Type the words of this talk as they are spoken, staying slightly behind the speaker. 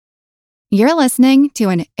You're listening to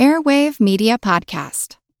an Airwave Media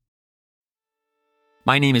Podcast.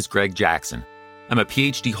 My name is Greg Jackson. I'm a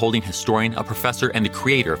PhD-holding historian, a professor, and the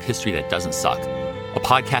creator of History That Doesn't Suck, a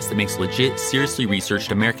podcast that makes legit, seriously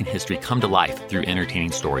researched American history come to life through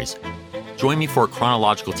entertaining stories. Join me for a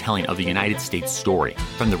chronological telling of the United States story,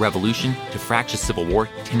 from the Revolution to fractious Civil War,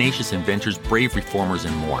 tenacious inventors, brave reformers,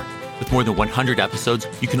 and more. With more than 100 episodes,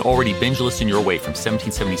 you can already binge listen your way from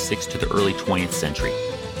 1776 to the early 20th century.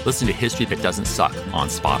 Listen to History That Doesn't Suck on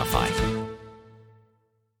Spotify.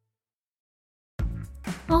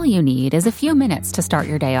 All you need is a few minutes to start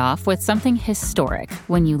your day off with something historic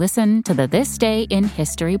when you listen to the This Day in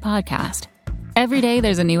History podcast. Every day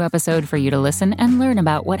there's a new episode for you to listen and learn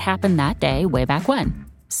about what happened that day way back when.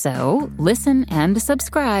 So listen and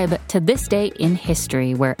subscribe to This Day in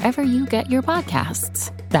History wherever you get your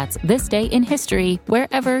podcasts. That's This Day in History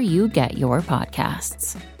wherever you get your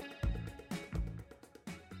podcasts.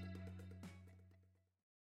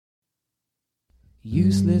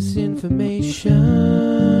 Useless information.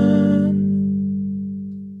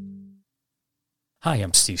 Hi,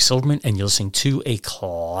 I'm Steve Silverman, and you're listening to a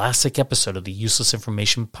classic episode of the Useless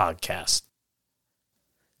Information Podcast.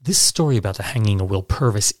 This story about the hanging of Will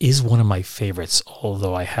Purvis is one of my favorites,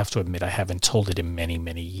 although I have to admit I haven't told it in many,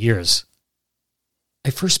 many years.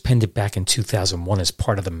 I first penned it back in 2001 as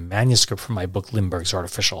part of the manuscript for my book Lindbergh's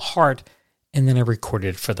Artificial Heart, and then I recorded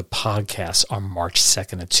it for the podcast on March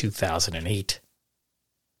 2nd of 2008.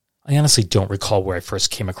 I honestly don't recall where I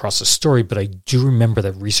first came across the story, but I do remember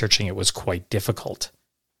that researching it was quite difficult.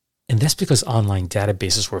 And that's because online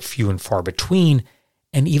databases were few and far between,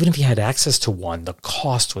 and even if you had access to one, the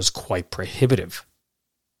cost was quite prohibitive.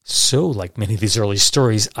 So, like many of these early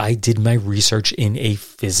stories, I did my research in a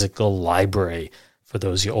physical library. For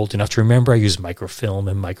those of you old enough to remember, I used microfilm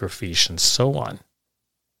and microfiche and so on.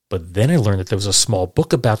 But then I learned that there was a small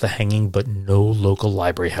book about the hanging, but no local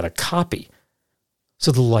library had a copy.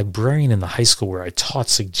 So the librarian in the high school where I taught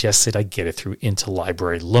suggested I get it through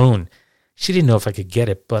Interlibrary Loan. She didn't know if I could get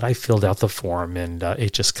it, but I filled out the form and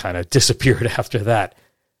it just kind of disappeared after that.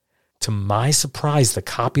 To my surprise, the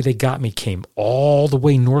copy they got me came all the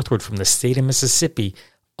way northward from the state of Mississippi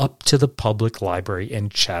up to the public library in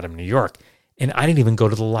Chatham, New York. And I didn't even go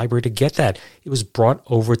to the library to get that. It was brought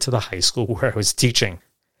over to the high school where I was teaching.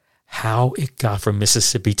 How it got from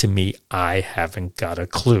Mississippi to me, I haven't got a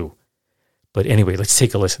clue. But anyway, let's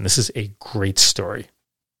take a listen. This is a great story.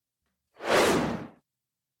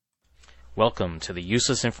 Welcome to the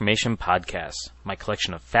Useless Information Podcast, my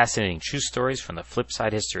collection of fascinating true stories from the flip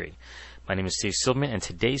side history. My name is Steve Silverman, and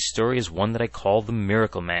today's story is one that I call The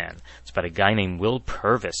Miracle Man. It's about a guy named Will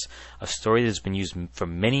Purvis, a story that has been used for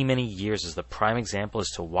many, many years as the prime example as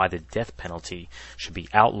to why the death penalty should be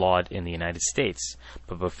outlawed in the United States.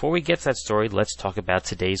 But before we get to that story, let's talk about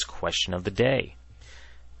today's question of the day.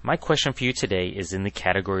 My question for you today is in the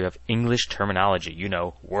category of English terminology,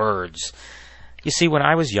 words. You see, when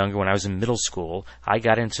I was younger, when I was in middle school, I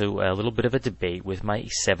got into a little bit of a debate with my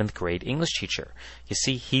 7th grade English teacher. You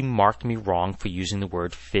see, he marked me wrong for using the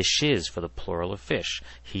word fishes for the plural of fish.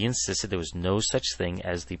 He insisted there was no such thing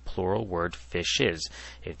as the plural word fishes.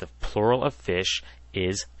 If the plural of fish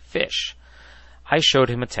is fish. I showed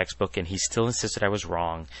him a textbook, and he still insisted I was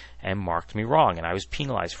wrong and marked me wrong, and I was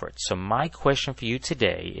penalized for it. So my question for you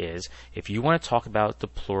today is, if you want to talk about the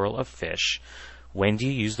plural of fish, when do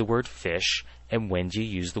you use the word fish, and when do you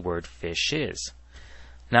use the word fishes?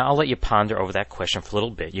 Now, I'll let you ponder over that question for a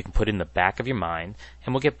little bit. You can put it in the back of your mind,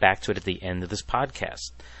 and we'll get back to it at the end of this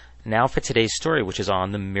podcast. Now for today's story, which is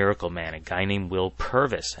on the Miracle Man, a guy named Will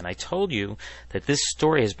Purvis. And I told you that this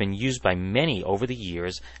story has been used by many over the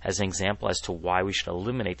years as an example as to why we should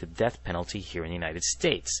eliminate the death penalty here in the United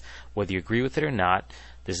States. Whether you agree with it or not,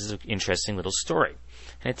 this is an interesting little story.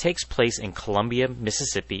 And it takes place in Columbia,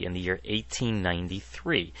 Mississippi in the year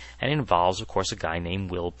 1893. And it involves, of course, a guy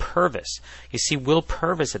named Will Purvis. You see, Will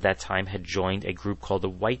Purvis at that time had joined a group called the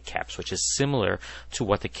Whitecaps, which is similar to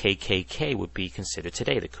what the KKK would be considered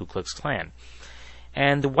today, the Ku Klux Klan.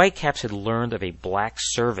 And the Whitecaps had learned of a black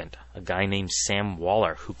servant, a guy named Sam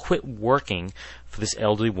Waller, who quit working for this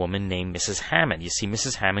elderly woman named Mrs. Hammond. You see,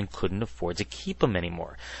 Mrs. Hammond couldn't afford to keep him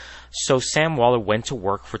anymore. So Sam Waller went to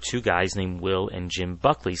work for two guys named Will and Jim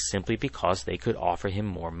Buckley simply because they could offer him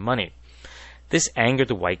more money. This angered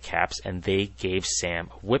the Whitecaps, and they gave Sam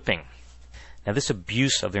a whipping. Now, this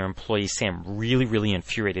abuse of their employee Sam really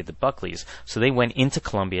infuriated the Buckleys, so they went into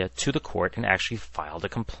Columbia to the court and actually filed a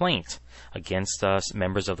complaint against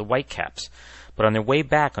members of the Whitecaps. But on their way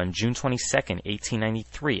back on June 22nd,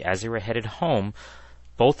 1893, as they were headed home,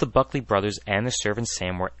 both the Buckley brothers and the servant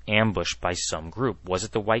Sam were ambushed by some group. Was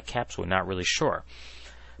it the Whitecaps? We're not really sure.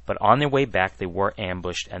 But on their way back, they were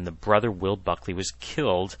ambushed, and the brother, Will Buckley, was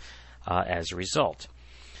killed as a result.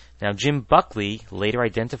 Now, Jim Buckley later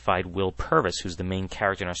identified Will Purvis, who's the main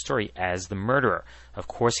character in our story, as the murderer. Of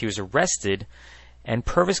course, he was arrested, and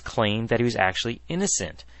Purvis claimed that he was actually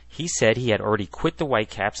innocent. He said he had already quit the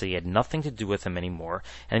Whitecaps, that he had nothing to do with them anymore,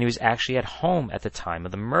 and he was actually at home at the time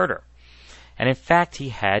of the murder. And in fact, he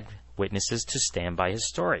had witnesses to stand by his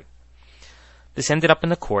story. This ended up in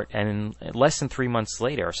the court, and less than 3 months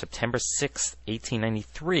later, September 6,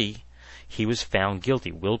 1893, he was found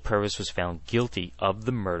guilty. Will Purvis was found guilty of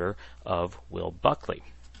the murder of Will Buckley.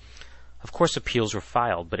 Of course, appeals were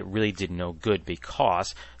filed, but it really did no good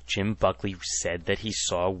because Jim Buckley said that he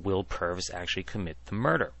saw Will Purvis actually commit the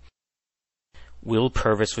murder. Will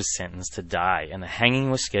Purvis was sentenced to die, and the hanging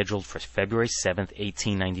was scheduled for February 7,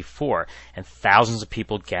 1894, and thousands of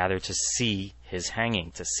people gathered to see his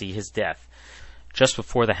hanging, to see his death. Just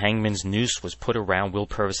before the hangman's noose was put around Will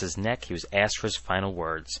Purvis's neck, he was asked for his final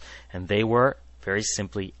words, and they were, very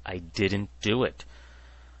simply, "I didn't do it."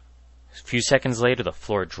 A few seconds later, the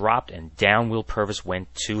floor dropped, and down Will Purvis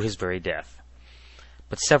went to his very death.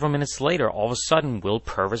 But several minutes later, all of a sudden, Will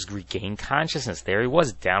Purvis regained consciousness. There he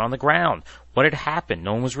was, down on the ground. What had happened?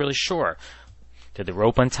 No one was really sure. Did the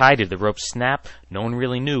rope untie? Did the rope snap? No one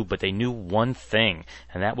really knew, but they knew one thing,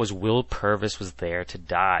 and that was Will Purvis was there to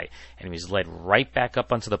die. And he was led right back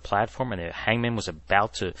up onto the platform, and the hangman was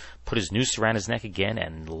about to put his noose around his neck again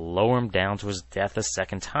and lower him down to his death a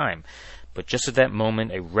second time. But just at that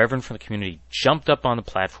moment, a reverend from the community jumped up on the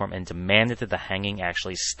platform and demanded that the hanging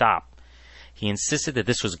actually stop. He insisted that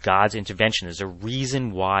this was God's intervention. There's a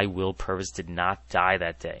reason why Will Purvis did not die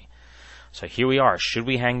that day. So here we are. Should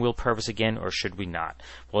we hang Will Purvis again or should we not?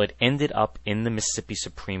 Well, it ended up in the Mississippi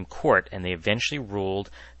Supreme Court, and they eventually ruled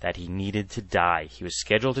that he needed to die. He was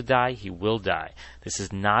scheduled to die. He will die. This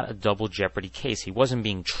is not a double jeopardy case. He wasn't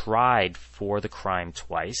being tried for the crime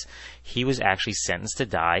twice. He was actually sentenced to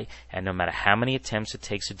die, and no matter how many attempts it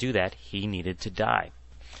takes to do that, he needed to die.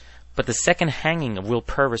 But the second hanging of Will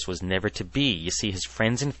Purvis was never to be. You see, his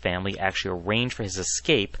friends and family actually arranged for his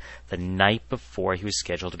escape the night before he was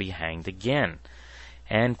scheduled to be hanged again.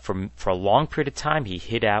 And for a long period of time, he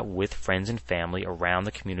hid out with friends and family around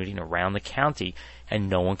the community and around the county, and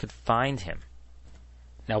no one could find him.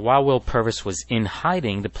 Now, while Will Purvis was in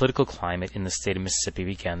hiding, the political climate in the state of Mississippi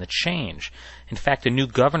began to change. In fact, a new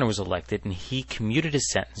governor was elected, and he commuted his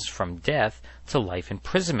sentence from death to life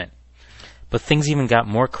imprisonment. But things even got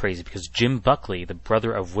more crazy because Jim Buckley, the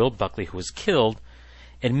brother of Will Buckley who was killed,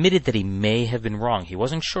 admitted that he may have been wrong. He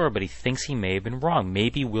wasn't sure, but he thinks he may have been wrong.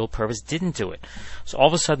 Maybe Will Purvis didn't do it. So all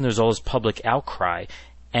of a sudden there's all this public outcry,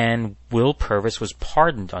 and Will Purvis was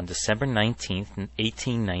pardoned on December 19th,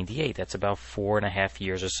 1898. That's about 4.5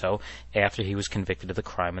 years or so after he was convicted of the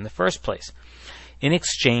crime in the first place. In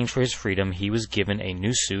exchange for his freedom, he was given a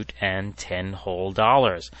new suit and $10 whole.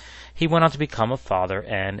 He went on to become a father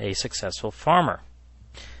and a successful farmer.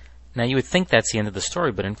 Now, you would think that's the end of the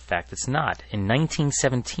story, but in fact it's not. In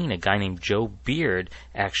 1917, a guy named Joe Beard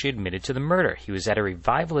actually admitted to the murder. He was at a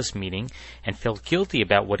revivalist meeting and felt guilty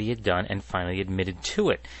about what he had done and finally admitted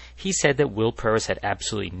to it. He said that Will Purvis had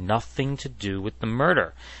absolutely nothing to do with the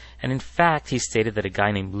murder. And in fact, he stated that a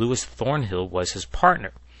guy named Lewis Thornhill was his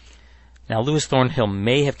partner. Now, Lewis Thornhill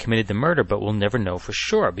may have committed the murder, but we'll never know for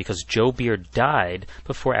sure because Joe Beard died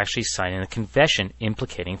before actually signing a confession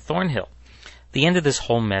implicating Thornhill. The end of this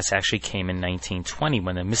whole mess actually came in 1920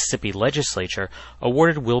 when the Mississippi legislature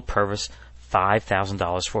awarded Will Purvis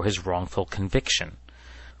 $5,000 for his wrongful conviction.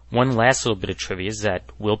 One last little bit of trivia is that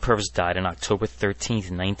Will Purvis died on October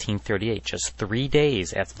 13th, 1938, just 3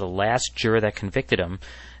 days after the last juror that convicted him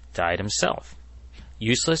died himself.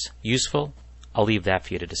 Useless? Useful? I'll leave that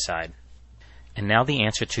for you to decide. And now the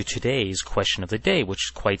answer to today's question of the day, which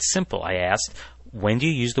is quite simple. I asked, when do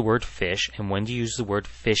you use the word fish, and when do you use the word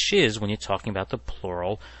fishes when you're talking about the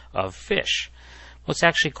plural of fish? Well, it's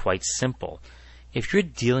actually quite simple. If you're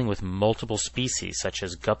dealing with multiple species, such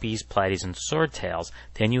as guppies, platies, and swordtails,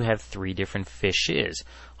 then you have 3 different fishes.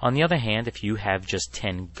 On the other hand, if you have just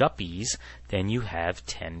 10 guppies, then you have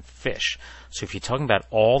 10 fish. So if you're talking about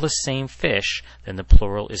all the same fish, then the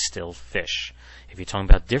plural is still fish. If you're talking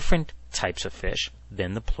about different types of fish,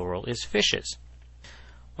 then the plural is fishes.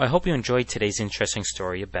 Well, I hope you enjoyed today's interesting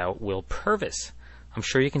story about Will Purvis. I'm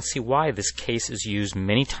sure you can see why this case is used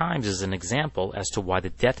many times as an example as to why the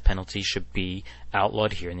death penalty should be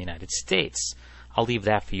outlawed here in the United States. I'll leave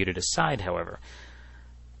that for you to decide, however.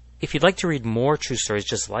 If you'd like to read more true stories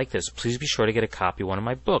just like this, please be sure to get a copy of one of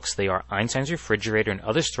my books. They are Einstein's Refrigerator and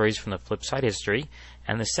Other Stories from the Flipside History,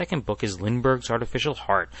 and the second book is Lindbergh's Artificial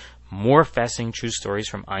Heart, More Fascinating True Stories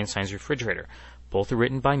from Einstein's Refrigerator. Both are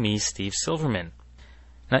written by me, Steve Silverman.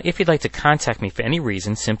 Now, if you'd like to contact me for any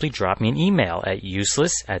reason, simply drop me an email at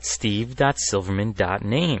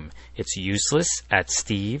useless@steve.silverman.name. It's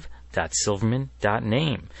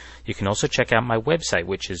useless@steve.silverman.name. You can also check out my website,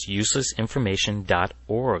 which is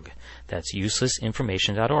uselessinformation.org. That's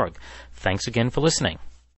uselessinformation.org. Thanks again for listening.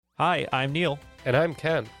 Hi, I'm Neil. And I'm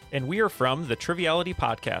Ken. And we are from the Triviality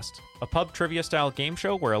Podcast, a pub trivia-style game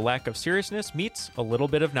show where a lack of seriousness meets a little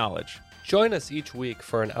bit of knowledge. Join us each week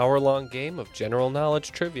for an hour-long game of general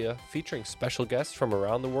knowledge trivia featuring special guests from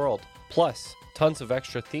around the world, plus tons of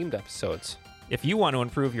extra themed episodes. If you want to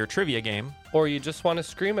improve your trivia game, or you just want to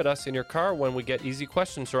scream at us in your car when we get easy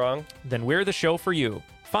questions wrong, then we're the show for you.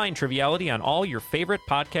 Find Triviality on all your favorite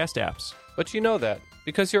podcast apps. But you know that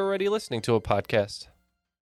because you're already listening to a podcast.